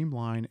to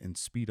streamline and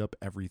speed up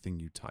everything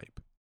you type.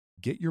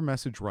 Get your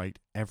message right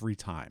every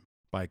time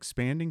by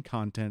expanding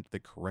content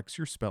that corrects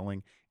your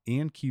spelling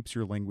and keeps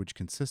your language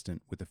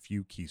consistent with a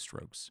few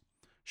keystrokes.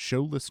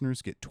 Show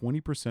listeners get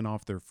 20%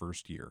 off their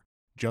first year.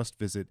 Just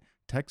visit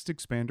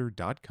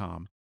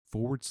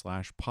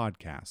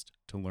textexpander.com/podcast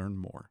to learn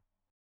more.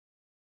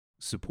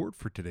 Support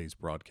for today's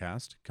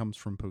broadcast comes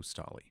from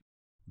Postali.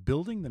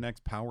 Building the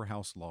next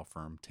powerhouse law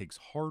firm takes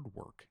hard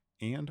work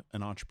and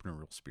an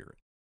entrepreneurial spirit.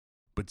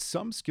 But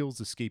some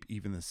skills escape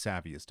even the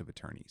savviest of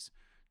attorneys.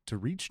 To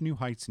reach new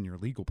heights in your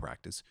legal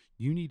practice,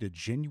 you need a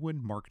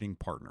genuine marketing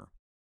partner,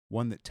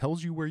 one that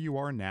tells you where you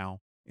are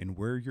now and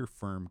where your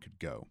firm could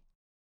go.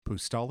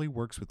 Postali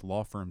works with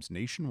law firms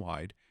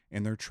nationwide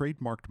and their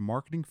trademarked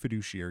marketing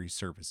fiduciary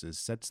services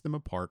sets them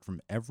apart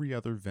from every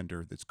other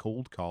vendor that's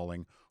cold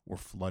calling or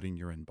flooding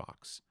your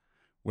inbox.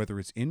 Whether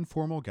it's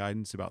informal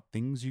guidance about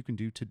things you can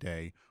do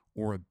today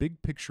or a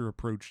big picture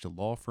approach to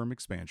law firm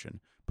expansion,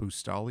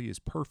 Postali is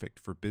perfect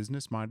for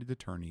business-minded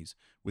attorneys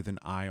with an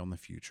eye on the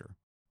future.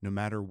 No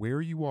matter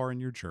where you are in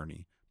your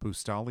journey,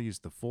 Postali is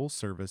the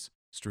full-service,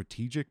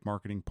 strategic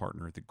marketing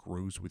partner that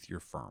grows with your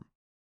firm.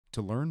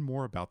 To learn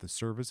more about the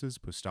services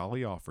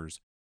Postali offers,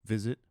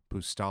 visit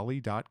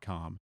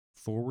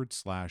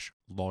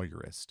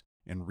postali.com/lawyerist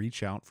and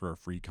reach out for a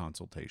free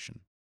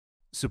consultation.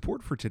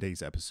 Support for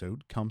today's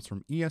episode comes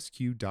from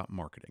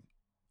ESQ.marketing,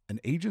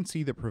 an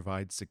agency that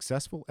provides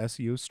successful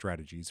SEO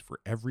strategies for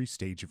every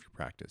stage of your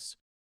practice.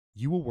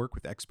 You will work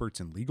with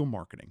experts in legal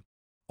marketing.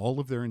 All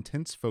of their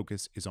intense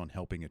focus is on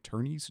helping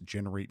attorneys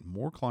generate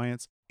more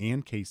clients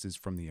and cases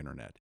from the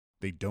internet.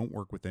 They don't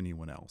work with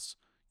anyone else.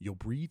 You'll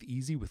breathe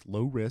easy with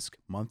low-risk,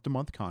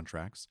 month-to-month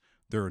contracts.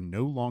 There are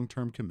no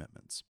long-term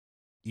commitments.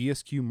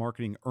 ESQ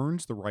Marketing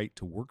earns the right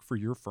to work for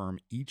your firm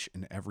each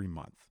and every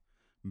month.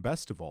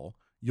 Best of all,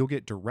 you'll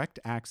get direct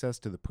access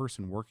to the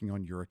person working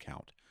on your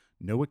account.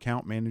 No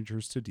account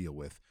managers to deal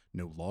with,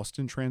 no lost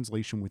in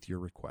translation with your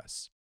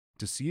requests.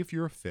 To see if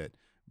you're a fit,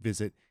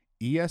 visit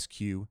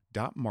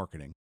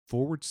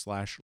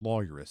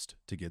esq.marketing/lawyerist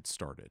to get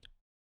started.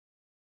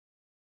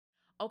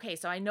 Okay,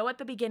 so I know at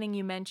the beginning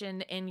you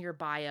mentioned in your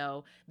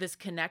bio this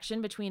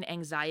connection between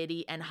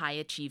anxiety and high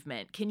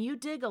achievement. Can you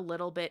dig a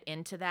little bit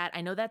into that?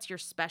 I know that's your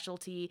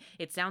specialty.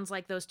 It sounds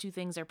like those two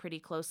things are pretty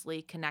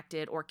closely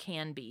connected or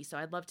can be. So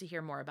I'd love to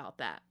hear more about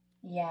that.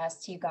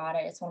 Yes, you got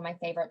it. It's one of my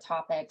favorite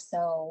topics.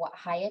 So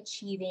high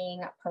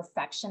achieving,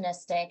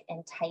 perfectionistic,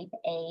 and type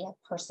A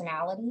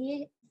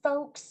personality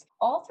folks,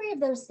 all three of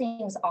those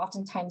things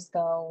oftentimes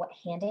go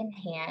hand in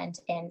hand.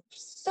 And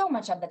so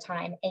much of the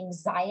time,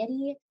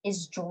 anxiety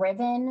is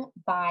driven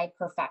by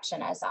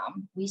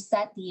perfectionism. We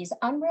set these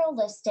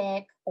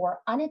unrealistic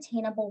or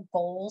unattainable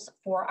goals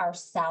for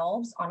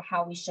ourselves on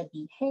how we should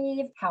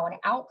behave, how an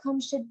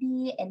outcome should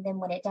be. And then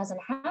when it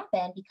doesn't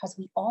happen, because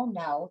we all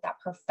know that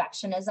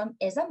perfectionism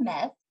is a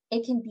myth,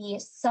 it can be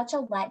such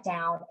a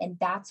letdown. And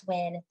that's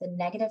when the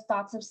negative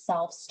thoughts of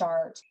self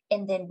start.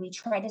 And then we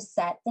try to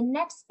set the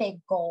next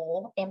big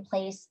goal and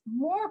place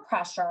more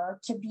pressure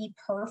to be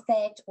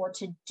perfect or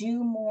to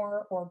do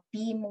more or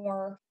be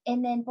more.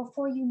 And then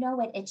before you know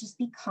it, it just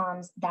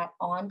becomes that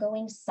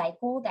ongoing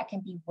cycle that can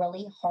be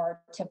really hard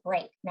to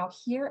break. Now,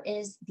 here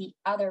is the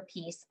other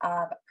piece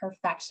of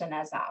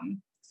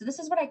perfectionism. So this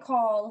is what I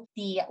call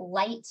the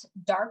light,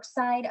 dark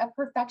side of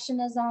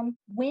perfectionism.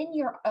 When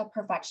you're a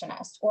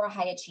perfectionist or a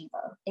high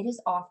achiever, it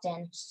is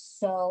often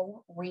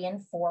so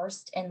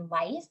reinforced in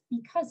life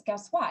because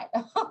guess what?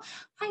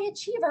 High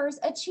achievers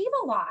achieve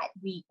a lot.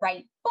 We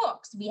write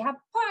books, we have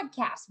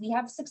podcasts, we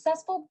have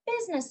successful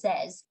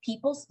businesses.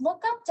 People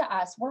look up to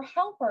us. We're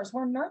helpers,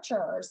 we're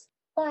nurturers.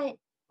 But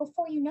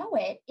before you know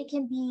it, it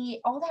can be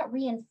all that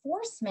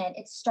reinforcement.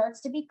 It starts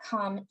to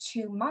become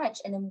too much.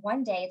 And then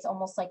one day it's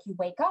almost like you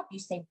wake up, you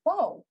say,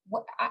 whoa,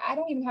 I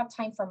don't even have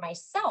time for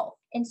myself.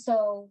 And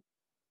so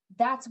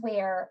that's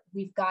where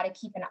we've got to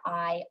keep an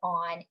eye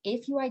on,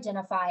 if you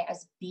identify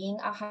as being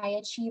a high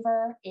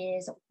achiever,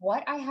 is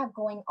what I have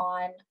going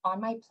on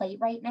my plate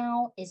right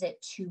now. Is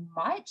it too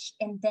much?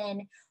 And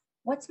then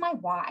what's my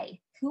why?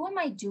 Who am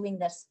I doing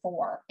this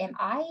for? Am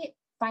I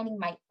finding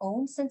my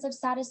own sense of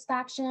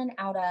satisfaction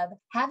out of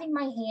having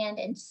my hand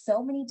in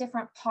so many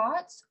different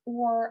pots?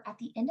 Or at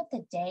the end of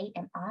the day,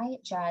 am I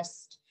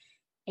just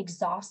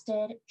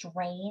exhausted,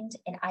 drained,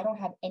 and I don't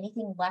have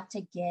anything left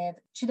to give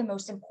to the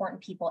most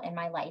important people in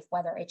my life,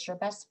 whether it's your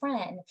best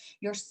friend,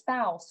 your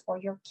spouse, or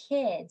your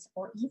kids,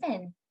 or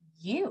even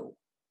you?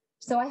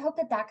 So I hope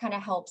that kind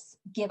of helps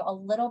give a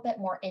little bit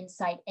more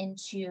insight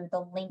into the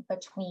link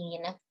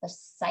between the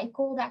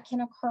cycle that can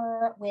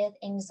occur with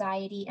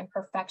anxiety and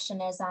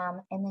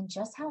perfectionism, and then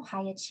just how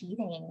high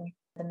achieving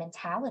the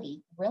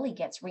mentality really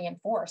gets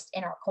reinforced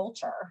in our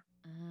culture.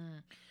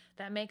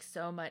 That makes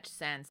so much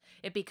sense.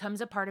 It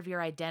becomes a part of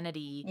your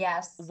identity.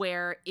 Yes.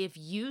 Where if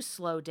you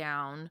slow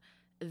down,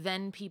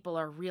 then people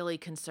are really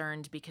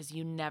concerned because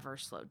you never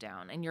slow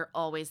down and you're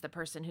always the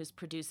person who's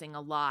producing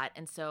a lot.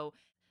 And so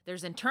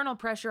there's internal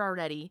pressure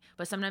already,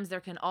 but sometimes there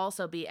can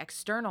also be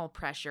external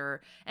pressure,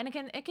 and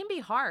it can be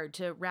hard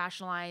to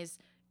rationalize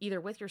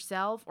either with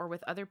yourself or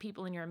with other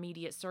people in your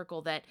immediate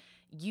circle that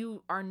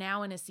you are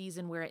now in a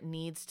season where it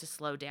needs to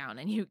slow down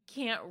and you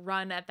can't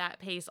run at that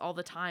pace all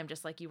the time,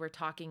 just like you were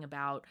talking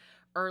about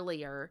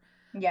earlier.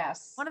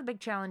 Yes. One of the big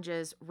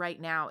challenges right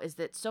now is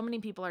that so many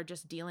people are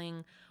just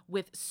dealing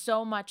with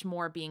so much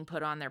more being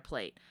put on their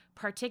plate,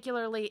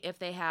 particularly if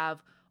they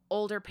have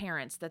older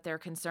parents that they're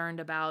concerned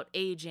about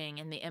aging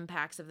and the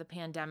impacts of the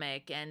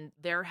pandemic and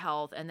their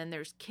health. And then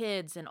there's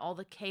kids and all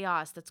the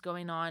chaos that's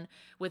going on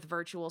with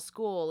virtual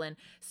school, and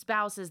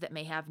spouses that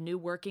may have new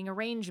working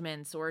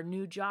arrangements or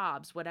new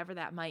jobs, whatever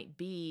that might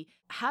be.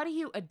 How do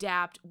you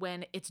adapt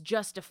when it's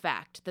just a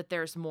fact that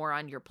there's more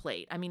on your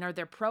plate? I mean, are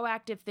there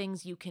proactive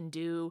things you can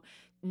do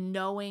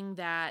knowing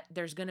that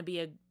there's going to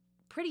be a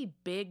pretty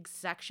big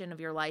section of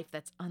your life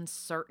that's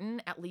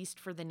uncertain, at least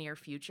for the near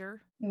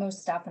future?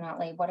 Most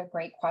definitely. What a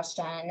great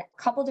question. A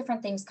couple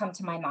different things come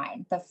to my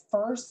mind. The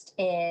first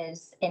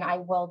is, and I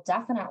will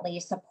definitely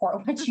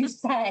support what you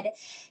said,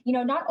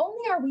 not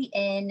only are we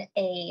in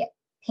a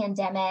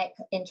pandemic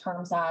in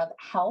terms of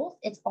health,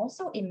 it's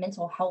also a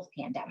mental health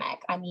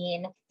pandemic. I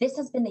mean, this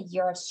has been the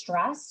year of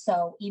stress.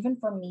 So even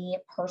for me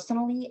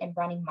personally in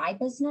running my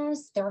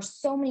business, there are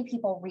so many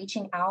people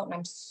reaching out, and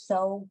I'm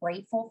so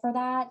grateful for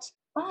that.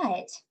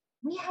 But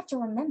we have to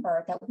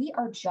remember that we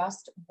are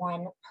just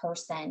one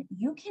person.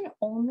 You can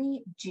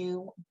only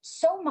do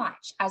so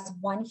much as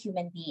one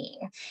human being.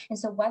 And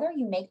so whether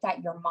you make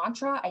that your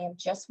mantra, I am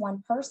just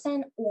one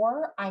person,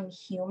 or I'm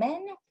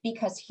human,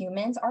 because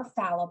humans are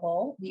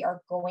fallible. We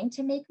are going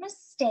to make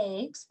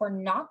mistakes. We're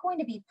not going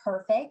to be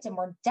perfect. And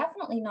we're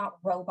definitely not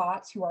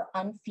robots who are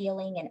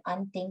unfeeling and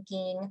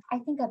unthinking. I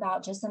think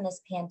about just in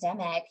this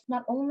pandemic,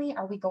 not only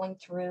are we going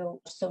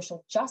through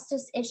social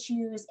justice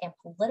issues and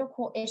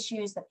political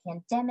issues, the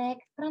pandemic,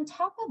 but on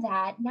top of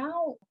that,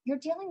 now you're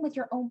dealing with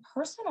your own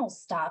personal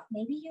stuff.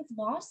 Maybe you've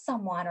lost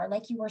someone, or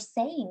like you were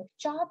saying,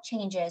 job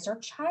changes or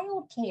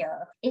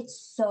childcare. It's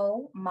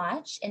so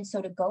much. And so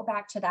to go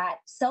back to that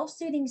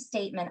self-soothing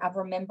statement of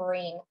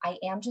remembering, I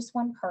am just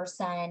one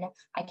person,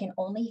 I can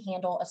only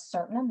handle a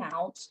certain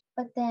amount.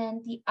 But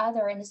then the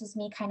other, and this is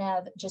me kind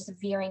of just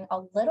veering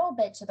a little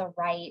bit to the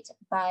right,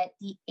 but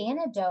the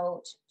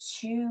antidote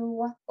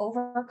to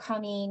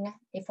overcoming,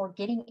 if we're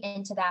getting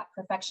into that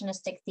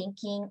perfectionistic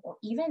thinking or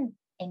even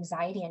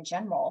anxiety in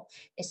general,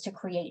 is to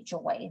create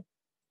joy.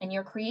 And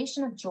your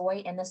creation of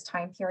joy in this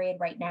time period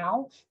right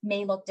now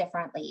may look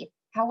differently.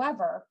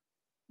 However,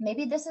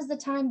 maybe this is the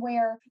time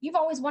where you've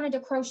always wanted to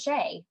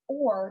crochet,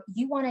 or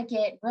you want to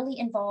get really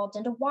involved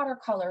into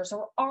watercolors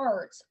or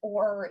art,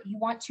 or you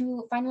want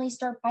to finally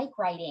start bike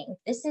riding.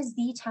 This is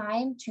the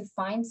time to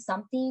find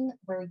something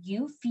where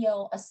you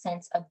feel a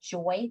sense of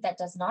joy that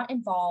does not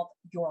involve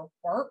your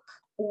work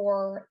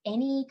or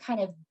any kind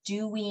of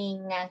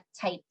doing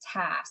type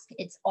task.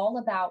 It's all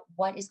about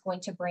what is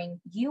going to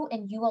bring you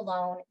and you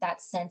alone that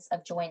sense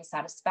of joy and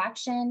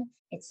satisfaction.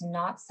 It's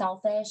not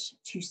selfish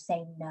to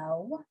say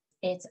no.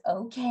 It's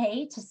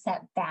okay to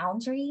set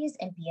boundaries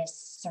and be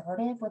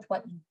assertive with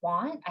what you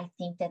want. I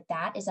think that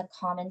that is a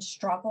common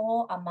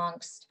struggle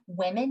amongst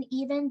women,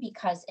 even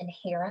because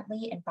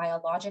inherently and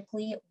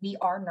biologically, we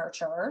are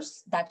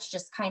nurturers. That's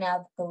just kind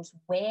of goes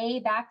way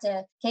back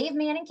to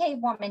caveman and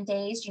cavewoman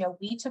days.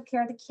 We took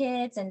care of the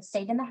kids and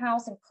stayed in the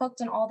house and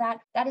cooked and all that.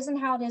 That isn't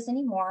how it is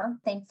anymore,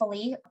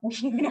 thankfully,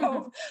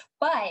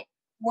 but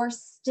we're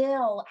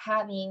still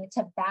having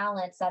to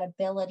balance that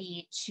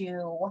ability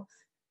to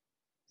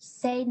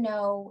say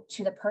no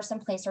to the person,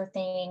 place, or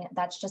thing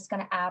that's just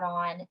going to add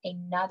on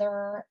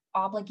another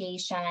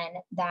obligation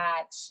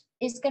that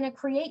is going to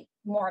create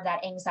more of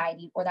that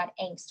anxiety or that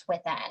angst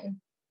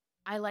within.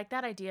 I like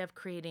that idea of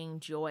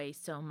creating joy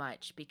so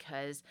much,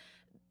 because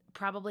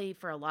probably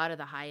for a lot of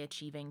the high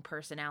achieving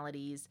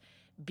personalities,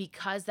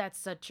 because that's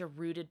such a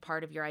rooted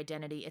part of your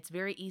identity, it's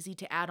very easy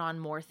to add on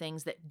more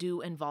things that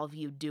do involve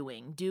you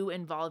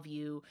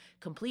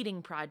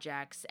completing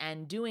projects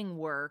and doing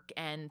work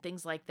and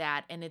things like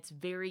that. And it's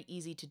very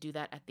easy to do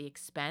that at the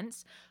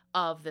expense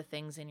of the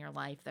things in your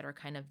life that are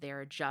kind of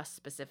there just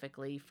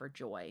specifically for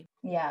joy.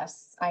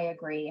 Yes, I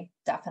agree.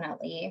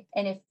 Definitely.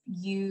 And if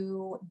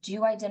you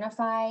do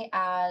identify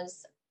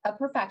as a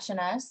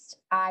perfectionist,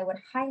 I would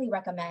highly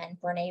recommend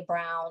Brené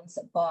Brown's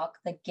book,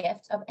 The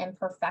Gift of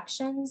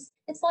Imperfections.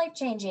 It's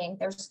life-changing.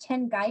 There's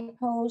 10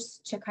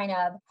 guideposts to kind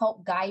of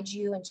help guide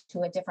you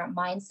into a different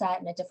mindset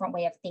and a different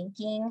way of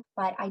thinking.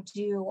 But I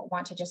do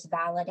want to just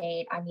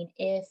validate,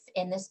 if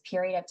in this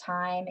period of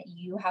time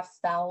you have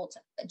felt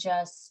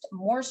just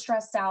more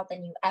stressed out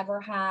than you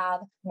ever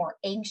have, more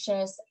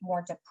anxious,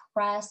 more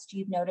depressed,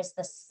 you've noticed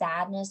the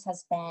sadness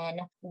has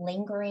been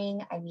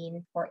lingering.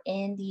 We're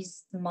in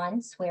these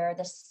months where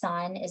the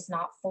sun is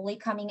not fully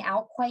coming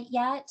out quite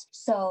yet.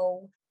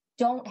 So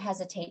don't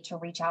hesitate to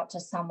reach out to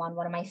someone.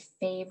 One of my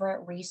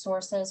favorite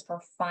resources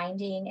for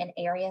finding an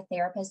area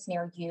therapist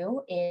near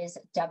you is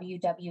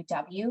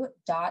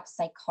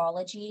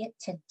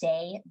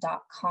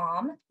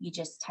www.psychologytoday.com. You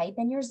just type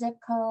in your zip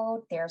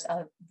code. There's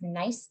a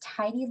nice,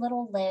 tidy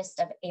little list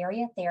of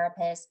area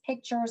therapists,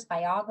 pictures,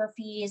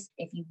 biographies.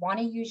 If you want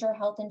to use your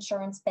health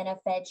insurance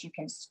benefits, you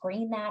can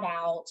screen that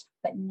out.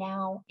 But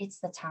now it's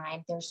the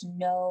time. There's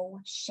no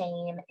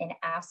shame in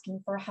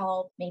asking for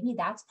help. Maybe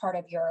that's part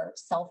of your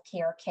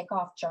self-care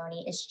kickoff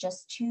journey, is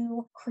just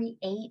to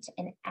create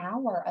an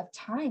hour of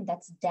time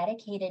that's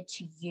dedicated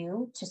to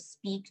you to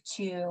speak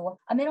to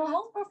a mental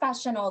health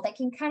professional that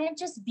can kind of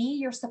just be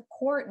your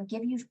support and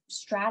give you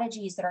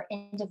strategies that are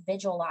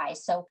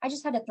individualized. So I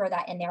just had to throw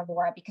that in there,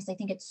 Laura, because I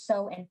think it's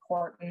so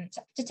important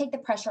to take the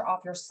pressure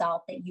off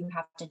yourself that you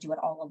have to do it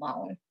all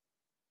alone.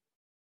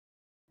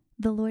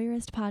 The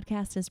Lawyerist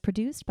podcast is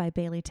produced by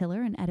Bailey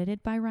Tiller and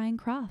edited by Ryan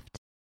Croft.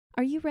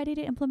 Are you ready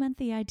to implement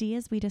the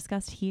ideas we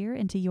discussed here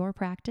into your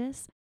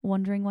practice?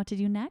 Wondering what to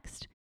do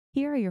next?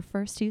 Here are your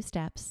first 2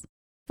 steps.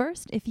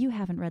 First, if you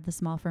haven't read the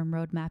Small Firm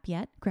Roadmap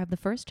yet, grab the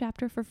first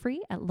chapter for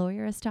free at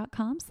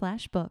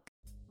lawyerist.com/book.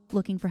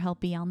 Looking for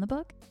help beyond the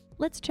book?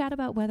 Let's chat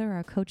about whether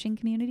our coaching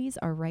communities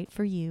are right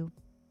for you.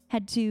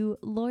 Head to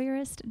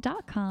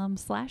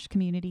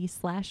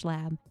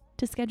lawyerist.com/community/lab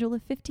to schedule a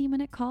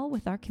 15-minute call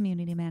with our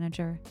community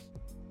manager.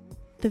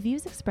 The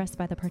views expressed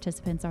by the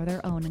participants are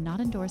their own and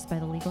not endorsed by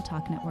the Legal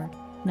Talk Network.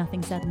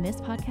 Nothing said in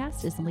this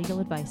podcast is legal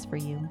advice for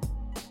you.